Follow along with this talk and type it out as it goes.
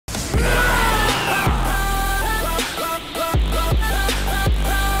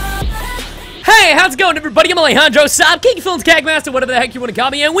Hey, how's it going, everybody? I'm Alejandro, Saab, KaggyFilms, Kagmaster, whatever the heck you want to call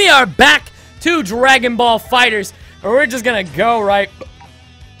me, and we are back to Dragon Ball FighterZ. And we're just gonna go right.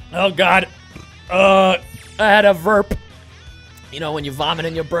 Oh God, I had a burp. You know when you vomit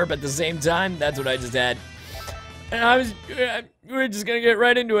and you burp at the same time? That's what I just had. And we're just gonna get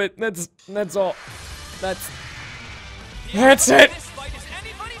right into it. That's all. That's it.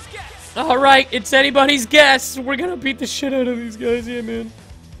 All right, it's anybody's guess. We're gonna beat the shit out of these guys, yeah, man.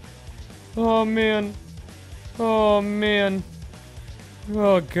 Oh man. Oh man.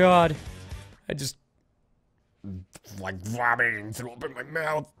 Oh God. I just like vomiting and threw up in my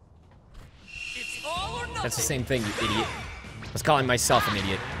mouth. That's the same thing, you idiot. I was calling myself an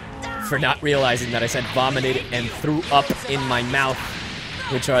idiot for not realizing that I said vomited and threw up in my mouth,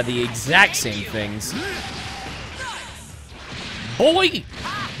 which are the exact same things. Boy!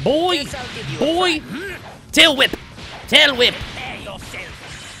 Boy! Boy! Tail whip! Tail whip!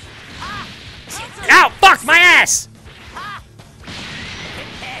 Ow! Fuck my ass!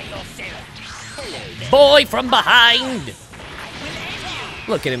 Boy from behind!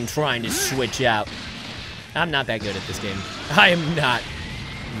 Look at him trying to switch out. I'm not that good at this game. I am not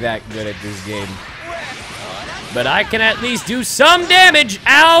that good at this game. But I can at least do some damage!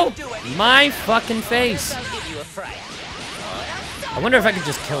 Ow! My fucking face. I wonder if I could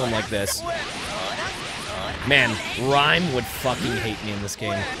just kill him like this. Man, Rhyme would fucking hate me in this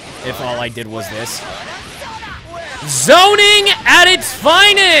game if all I did was this. Zoning at its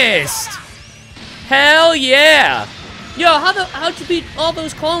finest! Hell yeah! Yo, how'd you beat all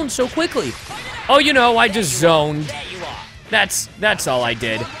those clones so quickly? Oh, you know, I just zoned. That's all I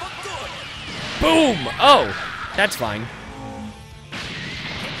did. Boom! Oh, that's fine.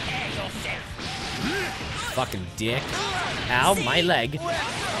 Fucking dick. Ow, my leg.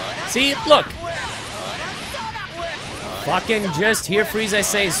 See, look. Fucking just hear Frieza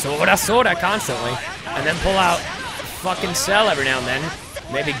say Sora Sora constantly, and then pull out fucking Cell every now and then,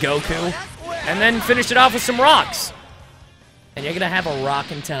 maybe Goku, and then finish it off with some rocks. And you're gonna have a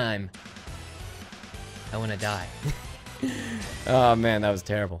rockin' time. I wanna die. Oh man, that was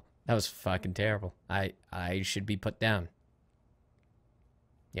terrible. That was fucking terrible. I should be put down.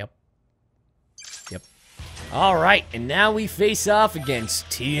 Yep. Yep. Alright, and now we face off against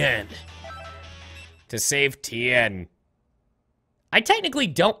TN. To save TN. I technically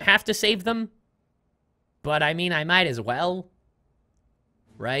don't have to save them, but I mean, I might as well.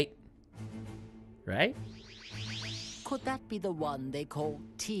 Right? Right? Could that be the one they call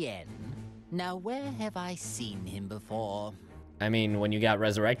TN? Now, where have I seen him before? I mean, when you got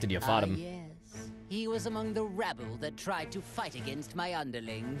resurrected, you fought him. Yes. He was among the rabble that tried to fight against my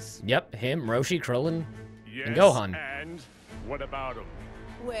underlings. Yep, him, Roshi, Krillin, yes, and Gohan. And what about him?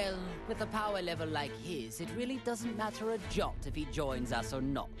 Well, with a power level like his, it really doesn't matter a jot if he joins us or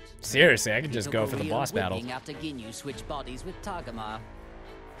not. Seriously, I could just go for the He took a boss real battle. whipping after Ginyu switched bodies with Tagoma.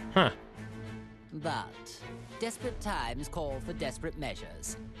 Huh. But desperate times call for desperate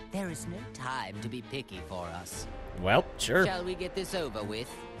measures. There is no time to be picky for us. Well, sure. Shall we get this over with?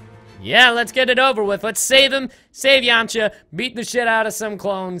 Yeah, let's get it over with. Let's save him, save Yamcha, beat the shit out of some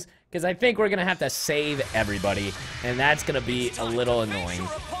clones, because I think we're going to have to save everybody, and that's going to be a little annoying.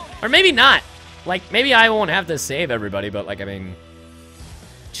 Or maybe not. Like, maybe I won't have to save everybody, but, like, I mean,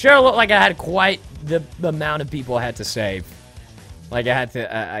 sure looked like I had quite the amount of people I had to save. Like, I had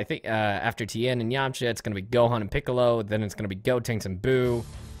to, I think, after Tien and Yamcha, it's going to be Gohan and Piccolo, then it's going to be Gotenks and Buu.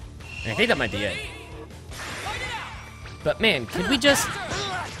 And I think that might be it. But, man, could we just...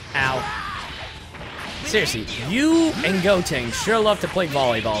 Ow. Seriously, you and Gotenks sure love to play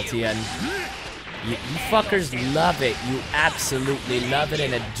volleyball, Tien. You fuckers love it. You absolutely love it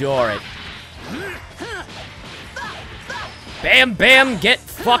and adore it. Bam, bam, get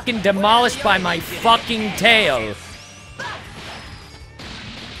fucking demolished by my fucking tail.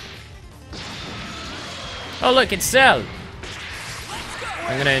 Oh, look, it's Cell.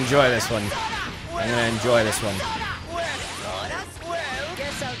 I'm gonna enjoy this one. I'm gonna enjoy this one.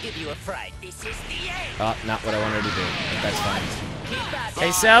 Guess I'll give you a fright. This is the end. Oh, not what I wanted to do, but that's fine.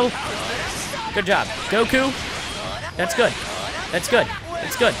 Hey, Cell. Good job. Goku. That's good. That's good.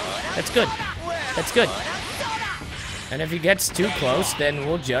 That's good. That's good. That's good. And if he gets too close, then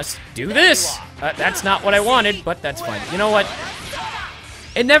we'll just do this. That's not what I wanted, but that's fine. You know what?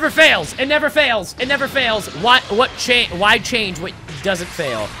 It never fails. It never fails. It never fails. Why change what doesn't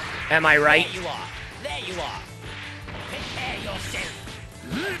fail? Am I right? There you are. There you are. Prepare yourself.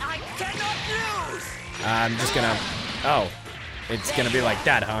 I cannot lose. I'm just gonna... Oh. It's gonna be like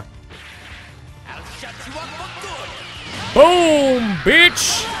that, huh? I'll shut you up for good. Boom,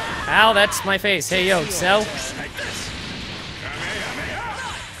 bitch! Ow, that's my face. Hey, yo, Cell.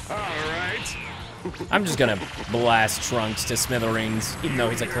 Alright. I'm just gonna blast Trunks to smithereens, even though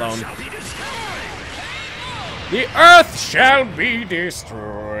he's a clone. The Earth shall be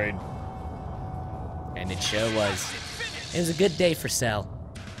destroyed. And it sure was. It was a good day for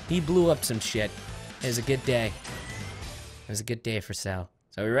Cell. He blew up some shit. It was a good day. It was a good day for Cell.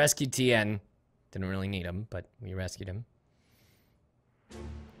 So we rescued TN. Didn't really need him, but we rescued him.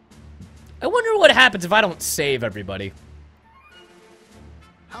 I wonder what happens if I don't save everybody.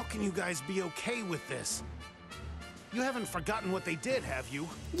 How can you guys be okay with this? You haven't forgotten what they did, have you?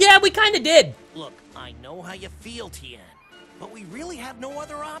 Yeah, we kind of did. Look, I know how you feel, TN, but we really have no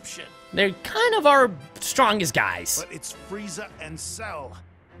other option. They're kind of our strongest guys. But it's Frieza and Cell.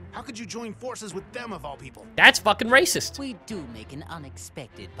 How could you join forces with them of all people? That's fucking racist. We do make an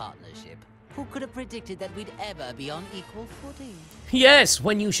unexpected partnership. Who could have predicted that we'd ever be on equal footing? Yes,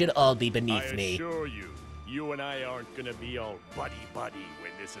 when you should all be beneath I me. assure you, you and I aren't gonna be all buddy-buddy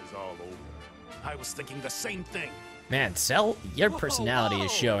when this is all over. I was thinking the same thing. Man, Cell, your personality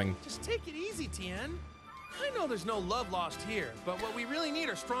is showing. Just take it easy, Tien. I know there's no love lost here, but what we really need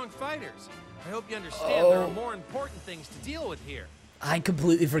are strong fighters. I hope you understand there are more important things to deal with here. I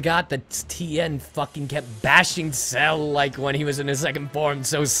completely forgot that TN fucking kept bashing Cell like when he was in his second form,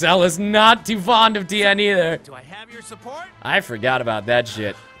 so Cell is not too fond of TN either. Do I have your support? I forgot about that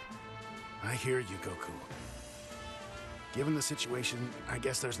shit. I hear you, Goku. Given the situation, I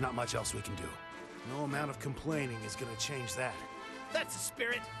guess there's not much else we can do. No amount of complaining is gonna change that. That's the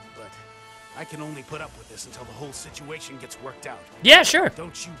spirit. But I can only put up with this until the whole situation gets worked out. Yeah, sure.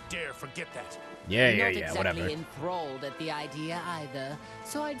 Don't you dare forget that. Not exactly enthralled at the idea either,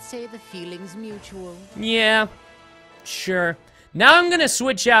 so I'd say the feeling's mutual. Yeah, sure. Now I'm gonna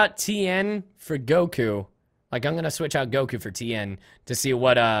switch out TN for Goku. Like, I'm gonna switch out Goku for TN to see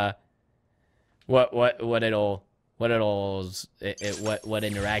what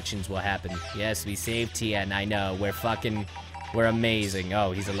interactions will happen. Yes, we saved TN, I know. We're amazing.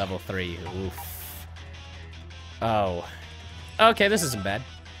 Oh, he's a level 3. Oof. Oh. Okay, this isn't bad.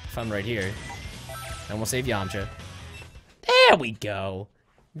 If I'm right here. And we'll save Yamcha. There we go.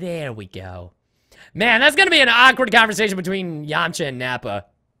 There we go. Man, that's gonna be an awkward conversation between Yamcha and Nappa.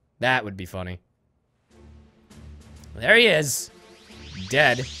 That would be funny. There he is.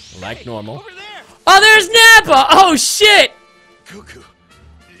 Dead, like normal. Over there. Oh, there's Nappa! Oh, shit! Goku,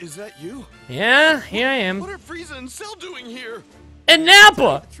 is that you? Yeah, here I am. What are Frieza and Cell doing here? And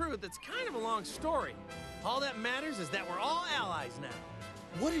Nappa! The truth, it's kind of a long story. All that matters is that we're all allies now.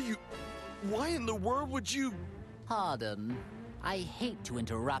 What are you... Why in the world would you... Pardon. I hate to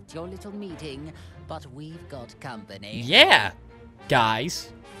interrupt your little meeting, but we've got company. Yeah,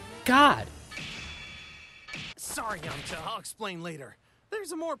 guys. God. Sorry, Yamcha. I'll explain later.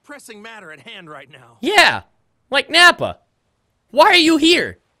 There's a more pressing matter at hand right now. Yeah, like Nappa. Why are you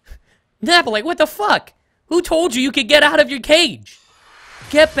here? Nappa, like, what the fuck? Who told you could get out of your cage?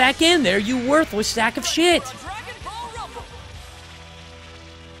 Get back in there, you worthless sack of shit.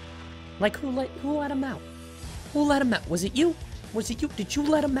 Like, who let him out? Who let him out? Was it you? Was it you? Did you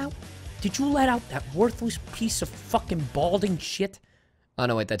let him out? Did you let out that worthless piece of fucking balding shit? Oh,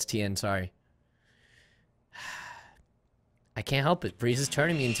 no, wait, that's TN, sorry. I can't help it. Frieza's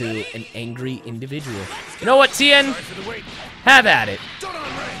turning me into an angry individual. You know what, TN? Have at it.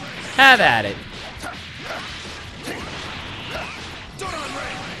 Have at it.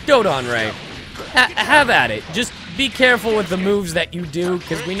 Dodon Ray. Have at it. Just be careful with the moves that you do,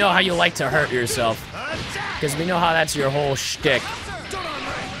 because we know how you like to hurt yourself. Because we know how that's your whole shtick.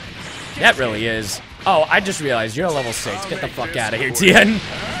 That really is. Oh, I just realized you're a level 6. Get the fuck out of here, TN.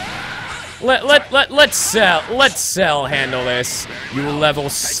 Let's Cell handle this. You level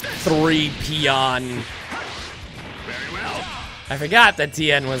 3 peon. I forgot that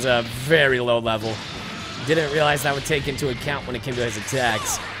TN was a very low level. Didn't realize that would take into account when it came to his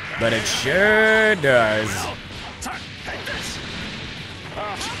attacks, but it sure does.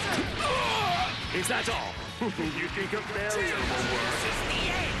 Is that all? You think a barrier will work?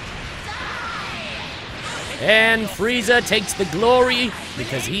 And Frieza takes the glory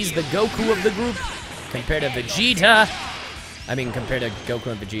because he's the Goku of the group. Compared to Vegeta, I mean, compared to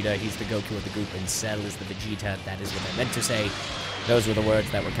Goku and Vegeta, he's the Goku of the group, and Cell is the Vegeta. That is what I meant to say. Those were the words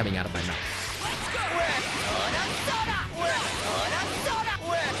that were coming out of my mouth.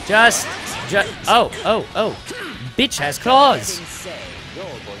 Oh. Bitch has claws. You're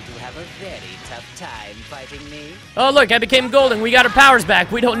going to have a very tough time fighting me. Oh, look, I became golden. We got our powers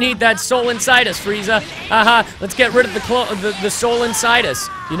back. We don't need that soul inside us, Frieza. Let's get rid of the soul inside us.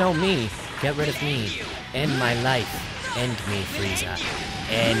 You know me. Get rid of me. End my life. End me, Frieza.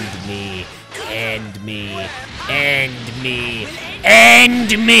 End me. End me. End me.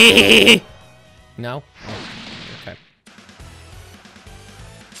 End me! No? Oh, okay.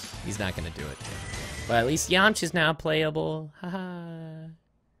 He's not gonna do it. But at least Yamcha's now playable. Haha.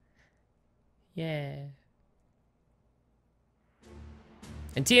 Yeah.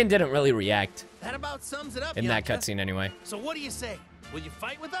 And Tien didn't really react That about sums it up, in that Yamcha. cutscene anyway. So what do you say? Will you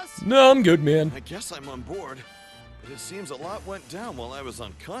fight with us? No, I'm good, man. I guess I'm on board. But it seems a lot went down while I was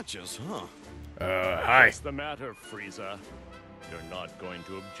unconscious, huh? Hi. What's the matter, Frieza? You're not going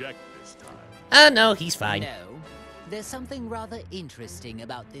to object this time. No, he's fine. No, there's something rather interesting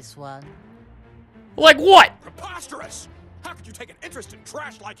about this one. Like what? Preposterous! How could you take an interest in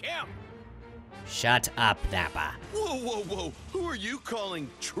trash like him? Shut up, Nappa. Whoa, whoa, whoa! Who are you calling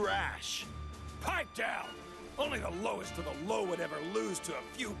trash? Pipe down! Only the lowest of the low would ever lose to a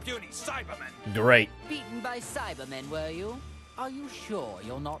few puny Cybermen. Great. Beaten by Cybermen, were you? Are you sure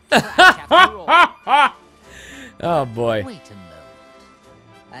you're not trash after all? Oh boy. Wait a moment.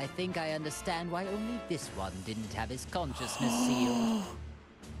 I think I understand why only this one didn't have his consciousness sealed.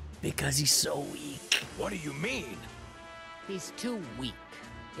 Because he's so weak. What do you mean? He's too weak.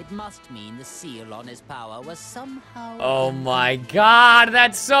 It must mean the seal on his power was somehow... Oh my god,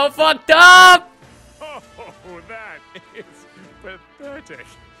 that's so fucked up! Oh, that is pathetic.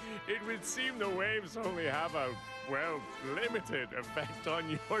 It would seem the waves only have a, well, limited effect on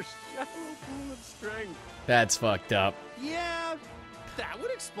your shallow pool of strength. That's fucked up. Yeah, that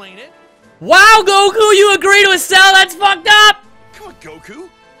would explain it. Wow, Goku, you agree to a cell? That's fucked up! Come on, Goku!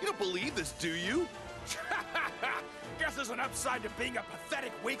 You don't believe this, do you? Guess there's an upside to being a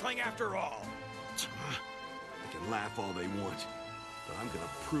pathetic weakling after all. They can laugh all they want, but I'm gonna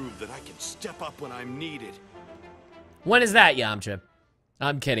prove that I can step up when I'm needed. When is that, Yamcha?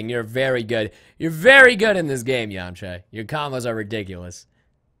 I'm kidding, you're very good. You're very good in this game, Yamcha. Your combos are ridiculous.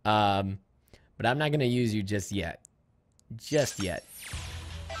 But I'm not gonna use you just yet. Just yet.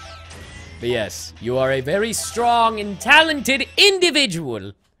 But yes, you are a very strong and talented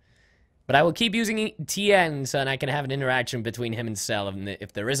individual. But I will keep using Tien so I can have an interaction between him and Cell, and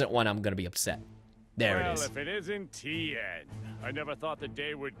if there isn't one, I'm gonna be upset. There well, it is. If it isn't Tien, I never thought the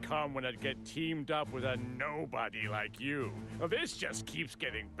day would come when I'd get teamed up with a nobody like you. Well, this just keeps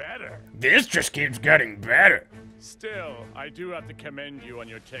getting better. This just keeps getting better. Still, I do have to commend you on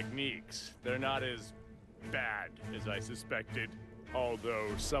your techniques. They're not as bad as I suspected. Although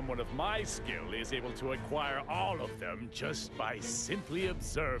someone of my skill is able to acquire all of them just by simply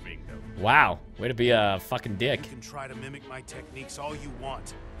observing them. Wow, way to be a fucking dick. You can try to mimic my techniques all you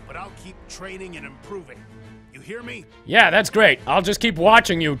want, but I'll keep training and improving. You hear me? Yeah, that's great. I'll just keep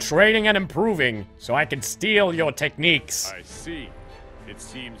watching you, training and improving, so I can steal your techniques. I see. It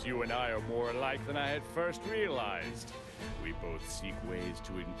seems you and I are more alike than I had first realized. We both seek ways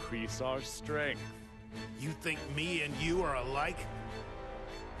to increase our strength. You think me and you are alike?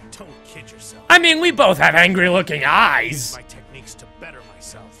 Don't kid yourself. I mean, we both have angry-looking eyes. My techniques to better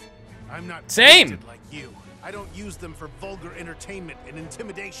myself. I'm not Same. twisted like you. I don't use them for vulgar entertainment and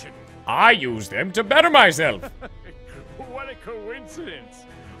intimidation. I use them to better myself. What a coincidence!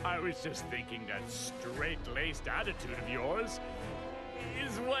 I was just thinking that straight-laced attitude of yours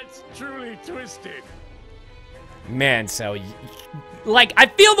is what's truly twisted. Man, Cell, like, I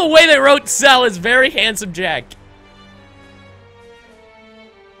feel the way they wrote Cell is very handsome Jack.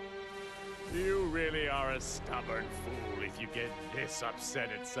 You really are a stubborn fool if you get this upset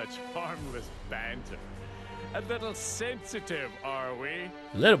at such harmless banter. A little sensitive, are we?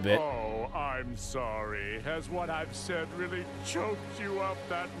 A little bit. Oh, I'm sorry. Has what I've said really choked you up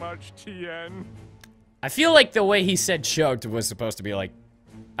that much, Tien? I feel like the way he said choked was supposed to be like,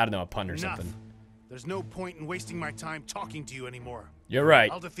 I don't know, a pun or Enough. something. There's no point in wasting my time talking to you anymore. You're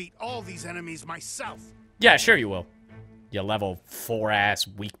right. I'll defeat all these enemies myself. Yeah, sure you will. You level 4-ass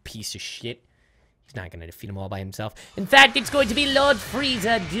weak piece of shit. He's not gonna defeat them all by himself. In fact, it's going to be Lord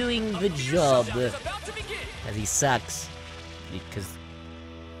Frieza doing the job. As he sucks.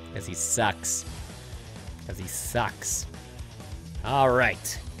 Because he sucks. Because he sucks.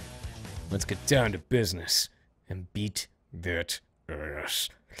 Alright. Let's get down to business and beat that ass.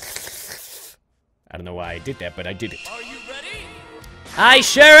 I don't know why I did that, but I did it. Are you ready? I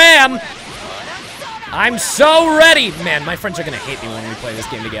sure am! I'm so ready! Man, my friends are gonna hate me when we play this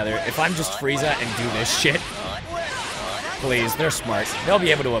game together. If I'm just Frieza and do this shit. Please, they're smart. They'll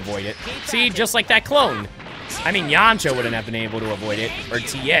be able to avoid it. See, just like that clone. I mean, Yamcha wouldn't have been able to avoid it, or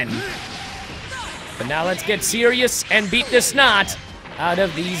Tien. But now let's get serious and beat the snot out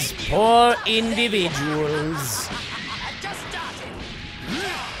of these poor individuals.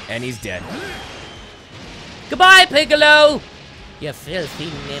 And he's dead. Goodbye, Piccolo! You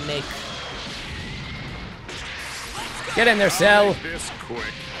filthy mimic. Get in there, Cell. This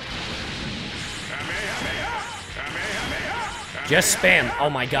quick. Just spam. Oh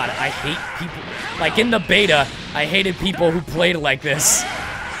my god, I hate people. Like in the beta, I hated people who played like this.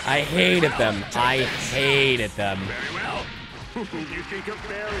 I hated them. I hated them. Very well. You think a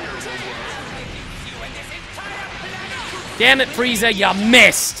barrier will work? Damn it, Frieza, you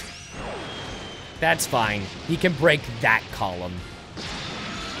missed! That's fine. He can break that column.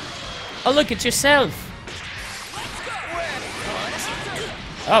 Oh, look at yourself.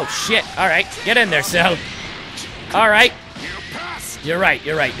 Oh, shit. All right. Get in there, Cell. All right. You're right.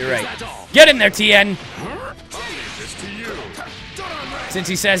 You're right. You're right. Get in there, TN. Since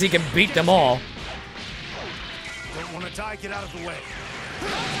he says he can beat them all. Don't want to die, get out of the way.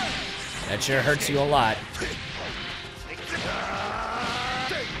 That sure hurts you a lot.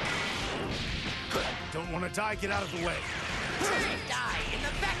 Don't want to die, get out of the way.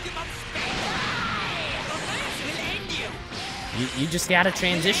 You just gotta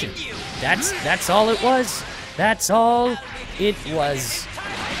transition. That's all it was. That's all it was.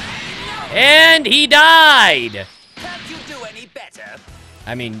 And he died. Can't you do any better?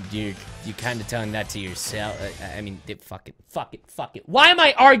 I mean, you kind of telling that to yourself. I mean, fuck it. Why am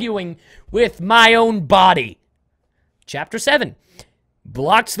I arguing with my own body? Chapter 7.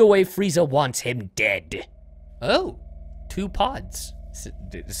 Blocks the way Frieza wants him dead. Oh, 2 pods.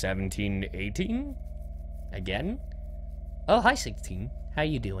 17, 18? Again? Oh, hi, 16. How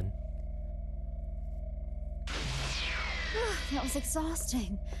you doing? That was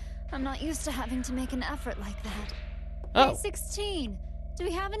exhausting. I'm not used to having to make an effort like that. Oh. Hey, 16. Do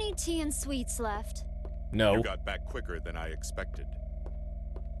we have any tea and sweets left? No. You got back quicker than I expected.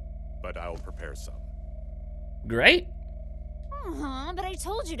 But I'll prepare some. Great. But I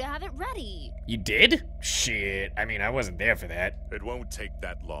told you to have it ready. You did? Shit. I mean, I wasn't there for that. It won't take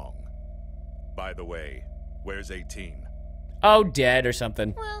that long. By the way, where's 18? Oh, dead or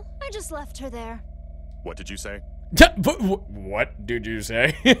something. Well, I just left her there. What did you say? What did you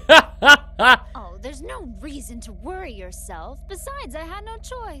say? Oh, there's no reason to worry yourself. Besides, I had no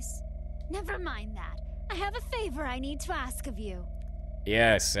choice. Never mind that. I have a favor I need to ask of you.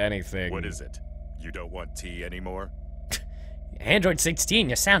 Yes, anything. What is it? You don't want tea anymore? Android 16,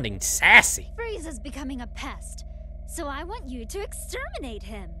 you're sounding sassy. Frieza's becoming a pest, so I want you to exterminate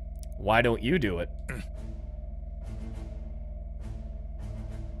him. Why don't you do it?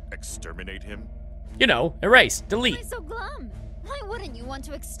 Exterminate him? You know, erase, delete. Why so glum? Why wouldn't you want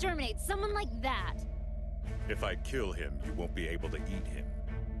to exterminate someone like that? If I kill him, you won't be able to eat him.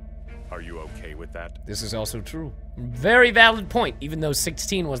 Are you okay with that? This is also true. Very valid point, even though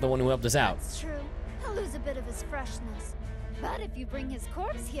 16 was the one who helped us out. That's true. He'll lose a bit of his freshness. But if you bring his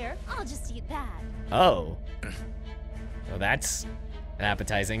corpse here, I'll just eat that. Oh. Well, that's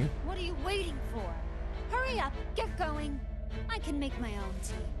appetizing. What are you waiting for? Hurry up, get going. I can make my own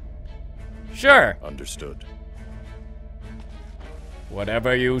tea. Sure. Understood.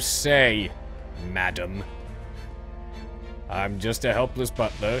 Whatever you say, madam. I'm just a helpless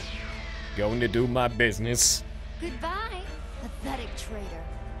butler, going to do my business. Goodbye, pathetic traitor.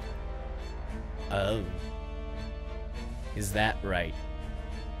 Oh. Is that right?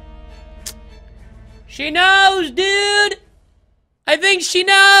 She knows, dude! I think she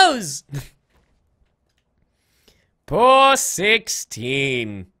knows! Poor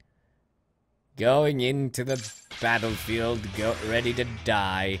 16. Going into the battlefield, ready to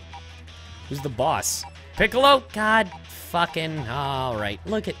die. Who's the boss? Piccolo? God fucking alright.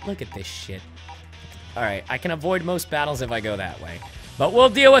 Look at this shit. Alright, I can avoid most battles if I go that way. But we'll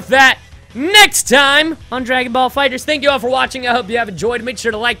deal with that next time on Dragon Ball FighterZ. Thank you all for watching. I hope you have enjoyed. Make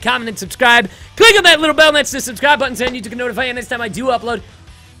sure to like, comment, and subscribe. Click on that little bell next to the subscribe button so YouTube can notify you next time I do upload.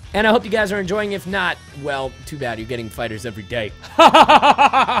 And I hope you guys are enjoying. If not, well, too bad. You're getting FighterZ every day.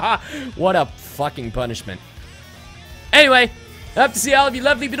 What a fucking punishment. Anyway, I hope to see all of you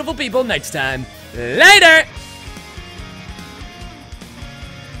lovely, beautiful people next time. Later!